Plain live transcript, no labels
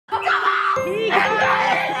He got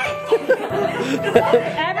it!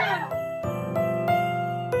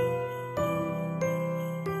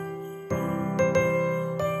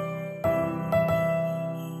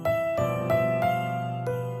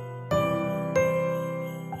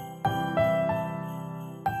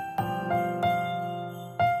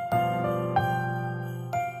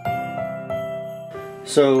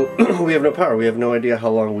 So we have no power. We have no idea how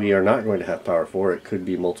long we are not going to have power for. It could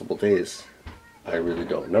be multiple days. I really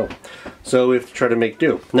don't know. So we have to try to make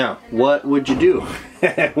do. Now, what would you do?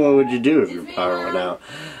 What would you do if your power went out?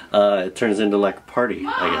 It turns into like a party,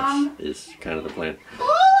 I guess, is kind of the plan.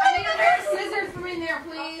 I need a pair of scissors from in there,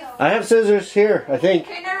 please. I have scissors here, I think.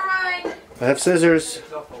 Okay, never mind. I have scissors.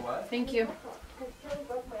 Thank you.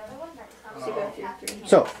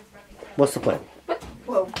 So, what's the plan?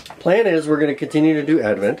 Plan is we're going to continue to do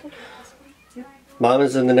Advent. Mom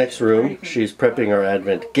is in the next room. She's prepping our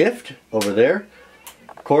Advent gift over there.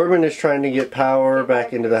 Korbin is trying to get power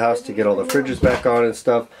back into the house to get all the fridges back on and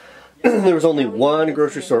stuff. There was only one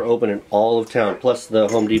grocery store open in all of town, plus the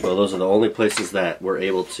Home Depot. Those are the only places that were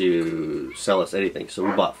able to sell us anything. So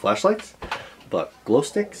we bought flashlights, bought glow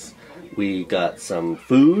sticks, we got some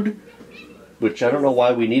food, which I don't know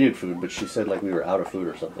why we needed food, but she said like we were out of food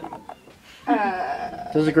or something.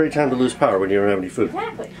 This is a great time to lose power when you don't have any food.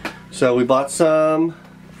 Exactly. So we bought some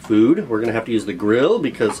food. We're going to have to use the grill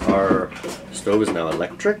because our stove is now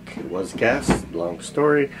electric. It was gas. Long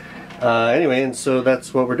story. Anyway, and so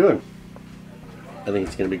that's what we're doing. I think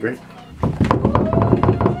it's going to be great.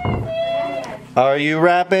 Are you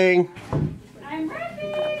wrapping? I'm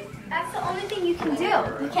wrapping. That's the only thing you can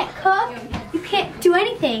do. You can't cook. You can't do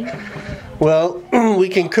anything. Well, we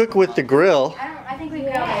can cook with the grill. I think we can.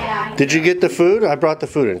 Yeah. Did you get the food? I brought the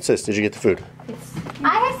food in. Sis, did you get the food?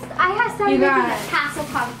 I have started making a castle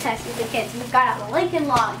contest with the kids. We've got out the Lincoln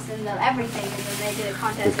Logs and the everything, and then they did a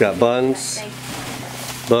contest. We've got buns,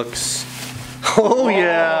 books. Oh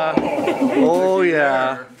yeah! Oh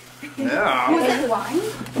yeah! Yeah. Was it wine?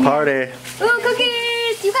 Party. Ooh,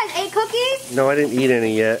 cookies! You guys ate cookies? No, I didn't eat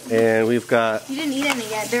any yet, and we've got. You didn't eat any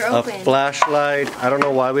yet. They're a open. Flashlight. I don't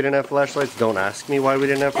know why we didn't have flashlights. Don't ask me why we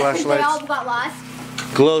didn't have flashlights. They all got lost.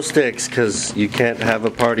 Glow sticks, because you can't have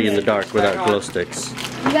a party in the dark without glow sticks.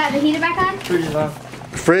 You got the heater back on? Fridge is on.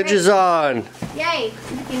 Fridge is on. Yay!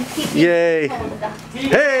 You can keep Yay! cold.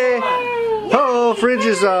 Hey! Oh, fridge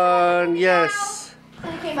is on. Yes.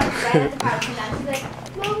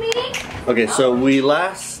 Okay, so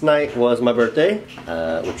last night was my birthday,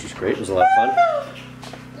 which was great. It was a lot of fun.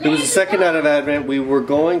 It was the second night of Advent. We were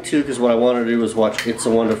going to, because what I wanted to do was watch It's a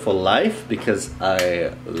Wonderful Life, because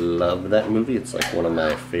I love that movie. It's like one of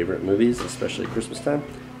my favorite movies, especially at Christmas time.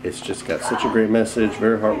 It's just got such a great message,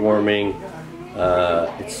 very heartwarming.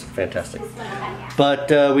 It's fantastic. But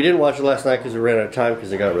we didn't watch it last night because we ran out of time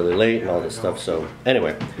because it got really late and all this stuff. So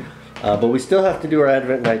anyway, but we still have to do our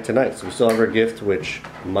Advent night tonight. So we still have our gift, which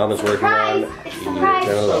Mama's working on. It's a You're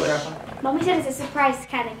gonna love surprise. Mommy said it's a surprise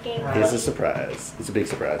kind of game. It's a surprise. It's a big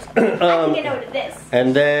surprise. I think I know what it is.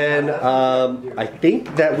 And then I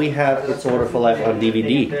think that we have It's a Wonderful Life on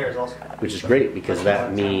DVD, which is great because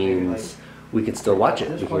that means we can still watch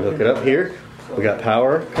it. We can hook it up here. We got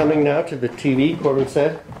power coming now to the TV, Korbin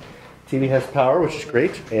said. TV has power, which is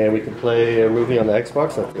great, and we can play a movie on the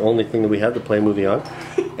Xbox. That's the only thing that we have to play a movie on.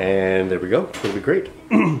 And there we go. It'll be great.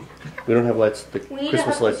 We don't have lights. The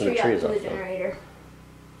Christmas lights in the tree is off.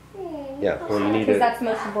 Yeah, well, you need Because it. that's the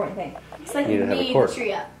most important thing. It's like You need to have a cord. the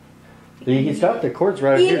tree up. He's got the cords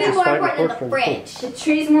right here. Even Just more find the important cord than from the the fridge. The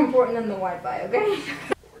tree's more important than the Wi-Fi, okay?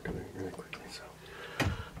 We're doing it really quickly. So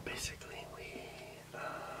basically, we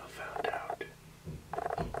found out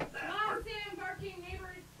that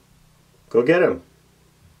go get him.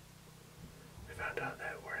 We found out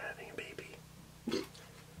that we're having a baby.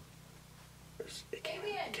 It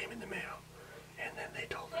came in the mail, and then they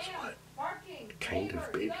told us what kind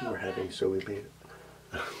of baby we're having. So we made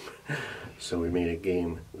so we made a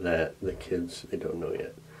game that the kids, they don't know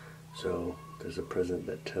yet. So there's a present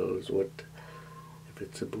that tells what if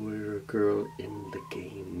it's a boy or a girl in the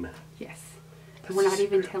game. Yes. And we're not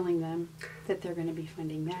even telling them that they're going to be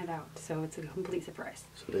finding that out. So it's a complete surprise.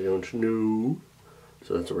 So they don't know.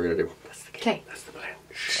 So that's what we're going to do. That's the game. Okay. That's the plan.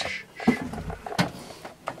 Shh.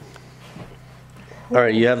 All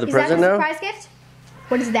right, you have the present now? Is that the surprise gift?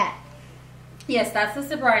 What is that? Yes, that's the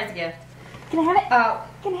surprise gift. Can I have it?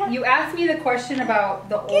 Can I have it? You asked me the question about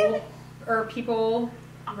the older people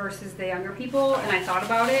versus the younger people, and I thought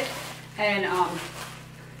about it. And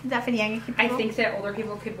Is that for the younger people? I think that older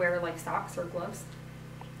people could wear like socks or gloves.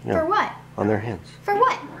 Yeah. For what? On their hands. For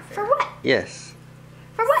what? For what? Yes.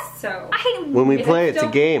 For what? So I hate When we Is it play, it's a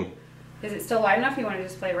still- game. Is it still light enough? You want to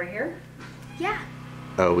just play right here? Yeah.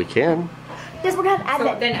 Oh, we can. Because we're gonna have So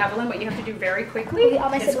Advent. then, Evelyn, what you have to do very quickly all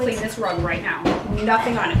my is clean siblings. this rug right now.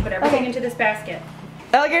 Nothing on it. Put everything into this basket.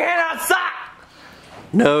 Ellie, get your hand outside!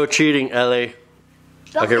 No cheating, Ellie.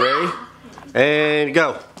 Okay, ready? And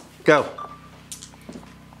go. Go.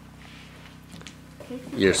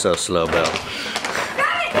 You're so slow, Belle.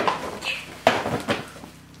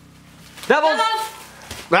 Doubles!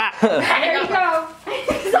 Ah. There you go.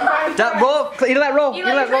 Roll, Edelette, roll.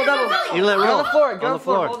 Edelette, roll doubles. Evelynne, roll. Get on the floor, get On on the the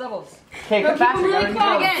floor. floor. Roll doubles. Okay, come faster. Really quick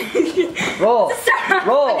again. Roll.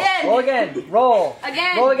 Roll. Again. Roll again. Roll.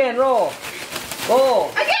 Again. Roll again. Roll.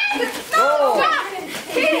 Roll. Again. Roll. Stop.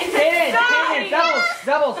 Caydence, doubles.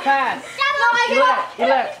 Doubles, pass.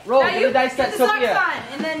 Edelette, roll. Get the dice set, Sophia.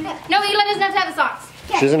 And then No, Evelynne doesn't have to have the socks.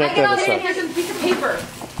 She doesn't have to have a sock. here's a piece of paper.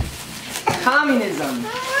 Communism.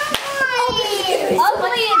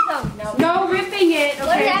 Uglyism. No ripping it. What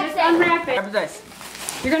does Okay, that just say? unwrap it. Grab the dice.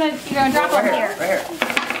 You're gonna drop Right them here. here. Right here.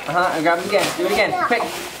 And grab them again. Do it again. Quick.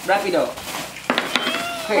 Rapido.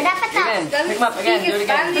 Quick. Again. Pick them up again. Do it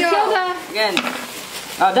again. Matilda. Again.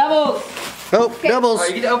 Doubles. Oh, doubles. Oh,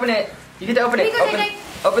 you get to open it. You get to open it.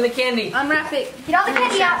 Open the candy. Unwrap it. Get all the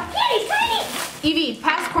candy out. Candy's tiny. Evie,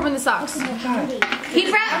 pass Korbin the socks.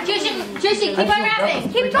 Keep wrapping. Jushin, keep on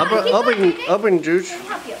wrapping. Keep going. Keep Open, going. open, Juge. Let me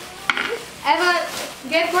help you. Eva,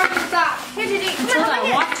 get Korbin the socks. Here, Judy. Come on, Matilda,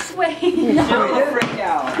 come watch sway. Don't freak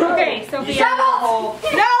out. Okay, Sophia. No,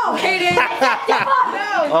 Caydence.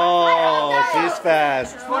 Oh, she's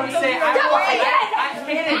fast. I want to say, I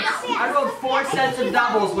rolled 4 sets of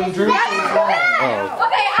doubles when Drew was rolling. Oh.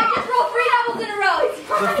 Okay, I just rolled 3 doubles in a row.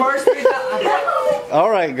 The first 3 doubles. All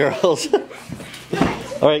right, girls.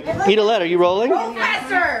 All right, Idelette, are you rolling?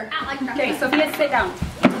 Faster. Okay, Sophia, sit down.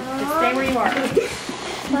 Just stay where you are.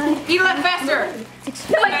 Evelynne, faster.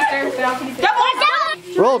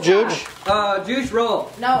 Double. Roll, Juge. Juice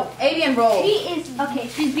roll. No, Avian roll. She is, okay,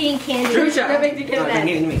 she's being candy. Jerusha. Give it to No, give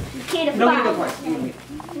it to me. Kid of No, give it to 5. points. Give it to me.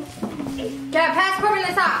 Okay, pass Korbin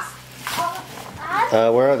the socks.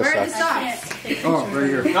 Where are the Where are the socks? socks? Oh, right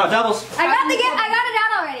here. No, doubles. I got it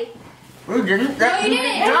out already. You didn't? No, you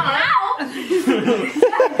didn't. Ow.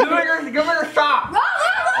 Give her a shot.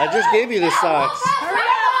 I just gave you the socks.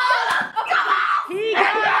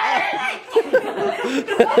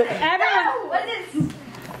 Everyone. What is this?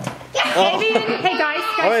 Avian. Hey guys.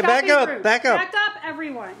 All right, stop back being up, rude. back up. Back up,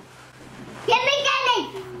 everyone.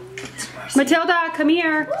 Candy. Matilda, come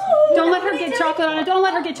here. Don't let her get chocolate on it. Don't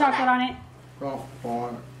let her get chocolate on it. Oh,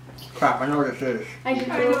 crap, I know what this is. I do.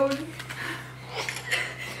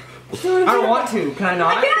 I don't want to. Can I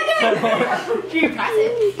not? Can you pass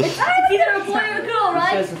it? It's either a boy or a girl,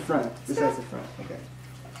 right? This says the front. This says the front. Okay.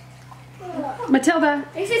 Matilda.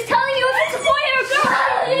 It's just telling you if it's a boy or a girl.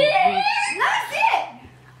 That's it.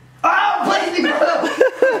 Oh, please be blue!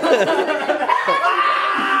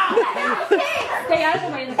 Stay out of the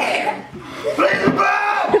way of the camera. Please be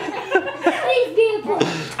blue! Please be a boy.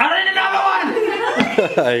 I need another one!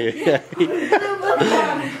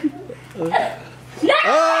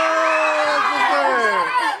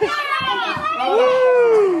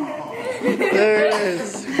 There it is.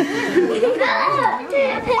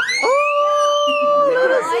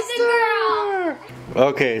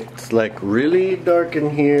 Okay, it's like really dark in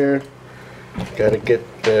here. Gotta get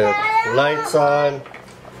the lights on.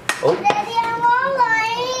 Oh,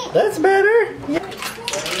 that's better.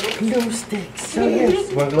 Glow sticks. Oh,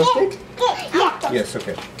 yes. Want a glow stick? Yes,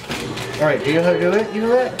 okay. Alright, do you know how to do it? You know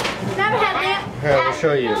that? Never had that. Here, I'll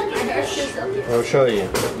show you. I'll show you.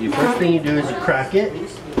 The first thing you do is you crack it.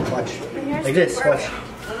 Watch. Like this. Watch.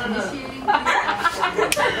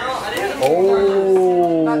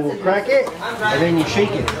 Oh, crack it. And then you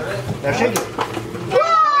shake it. Now shake it.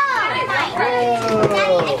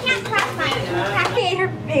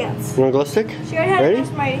 You want a glow stick? Ready?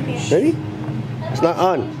 Ready? It's not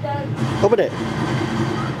on. Open it.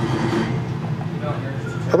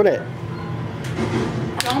 Open it.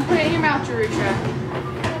 Don't put it in your mouth, Jerusha.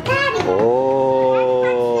 Oh.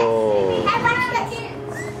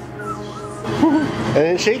 And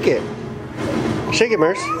then shake it. Shake it,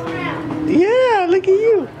 Merce. Yeah, look at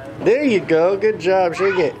you. There you go. Good job.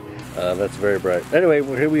 Shake it. That's very bright. Anyway,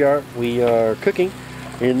 here we are. We are cooking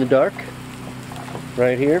in the dark.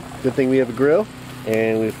 Right here. Good thing we have a grill.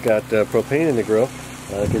 And we've got propane in the grill.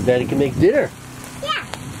 Because Daddy can make dinner. Yeah.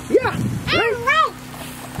 Yeah. Right.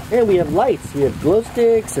 And we have lights. We have glow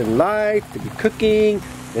sticks and lights to be cooking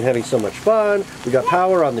and having so much fun. We got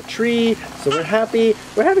power on the tree, so we're happy.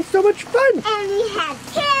 We're having so much fun. And we have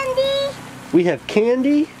candy. We have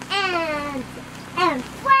candy. And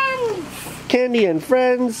friends. Candy and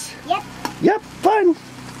friends. Yep. Yep, fun.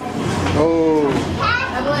 Oh,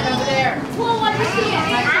 Evelynne, over there. Well, what is it?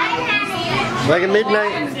 it's like a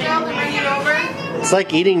midnight. Tell them to bring you over. It's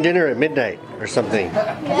like eating dinner at midnight or something.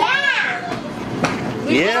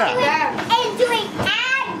 Yeah. And doing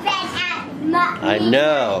Advent at I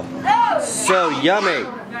know. So yummy.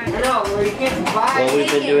 I know, where you can't buy. What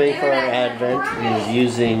we've been doing for our Advent is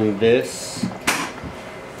using this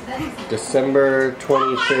December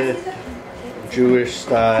 25th Jewish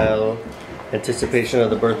style Anticipation of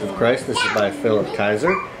the Birth of Christ. This is by Philip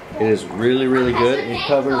Kaiser. It is really, really good. It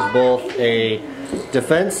covers both a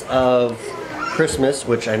defense of Christmas,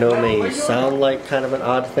 which I know may sound like kind of an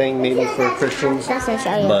odd thing maybe for Christians,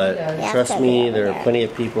 but trust me, there are plenty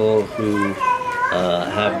of people who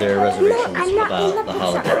have their reservations about the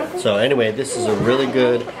holiday. So anyway, this is a really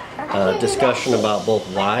good discussion about both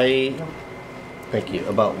why,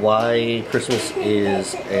 about why Christmas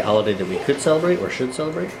is a holiday that we could celebrate or should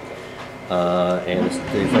celebrate, and it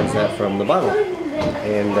defends that from the Bible.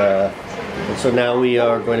 And so now we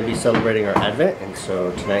are going to be celebrating our Advent, and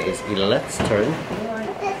so tonight is Idelette's turn.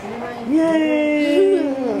 Yay!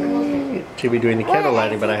 She'll be doing the candle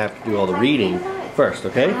lighting, but I have to do all the reading first,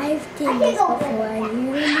 okay? I've done this before.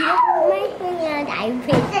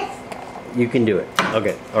 You can do it.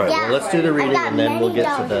 Okay, alright, well let's do the reading and then we'll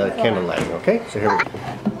get to the candle lighting, okay? So here we go.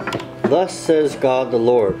 Thus says God the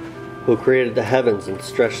Lord, who created the heavens and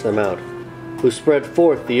stretched them out, who spread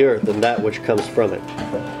forth the earth and that which comes from it,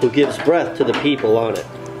 who gives breath to the people on it,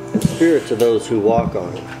 and spirit to those who walk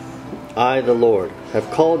on it. I, the Lord,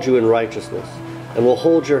 have called you in righteousness, and will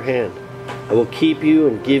hold your hand. I will keep you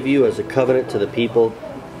and give you as a covenant to the people,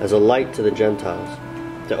 as a light to the Gentiles,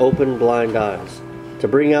 to open blind eyes, to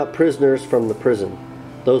bring out prisoners from the prison,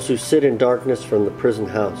 those who sit in darkness from the prison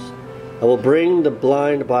house. I will bring the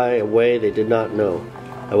blind by a way they did not know.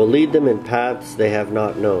 I will lead them in paths they have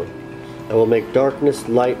not known. I will make darkness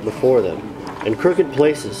light before them, and crooked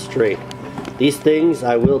places straight. These things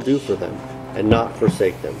I will do for them, and not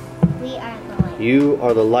forsake them. We are the light. You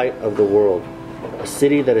are the light of the world. A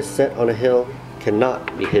city that is set on a hill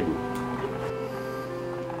cannot be hidden.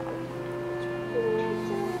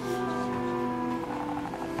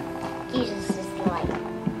 Jesus is the light.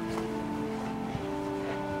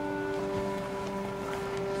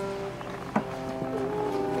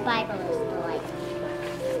 The Bible is the light.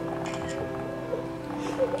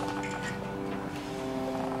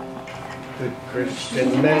 Good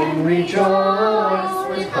Christian men rejoice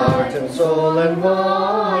with heart and soul and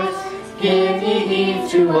voice. Give ye heed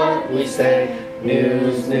to what we say.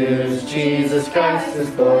 News, news, Jesus Christ is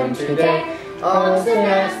born today. All the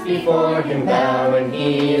nest before him bow, and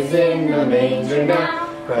he is in the manger now.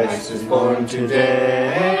 Christ is born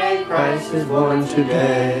today. Christ is born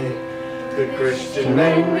today. Good Christian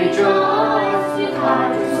men rejoice with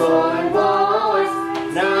heart and soul and voice.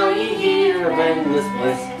 Now ye hear of endless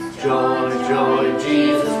bliss. Joy, joy,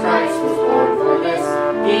 Jesus Christ was born for this.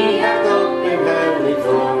 He hath opened heavenly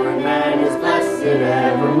door, and man is blessed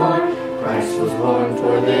evermore. Christ was born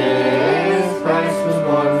for this. Christ was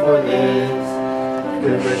born for this.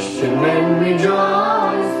 Good Christian men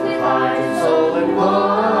rejoice with heart and soul and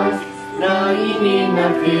voice. Now ye need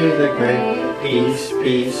not fear the great. Peace,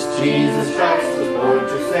 peace, Jesus Christ was born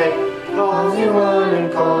to save. Calls you one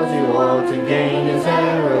and calls you all to gain his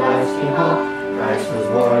everlasting hope. Christ was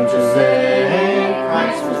born to save.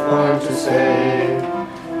 Christ was born to save.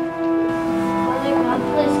 Father God,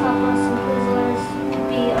 please help us and please let us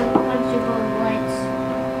be unquenchable lights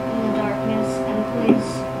in the darkness, and please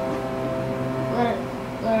let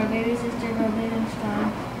our baby sister go big and strong,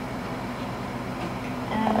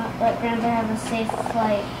 and let Grandpa have a safe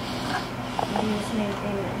flight. In Jesus' name,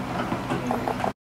 amen.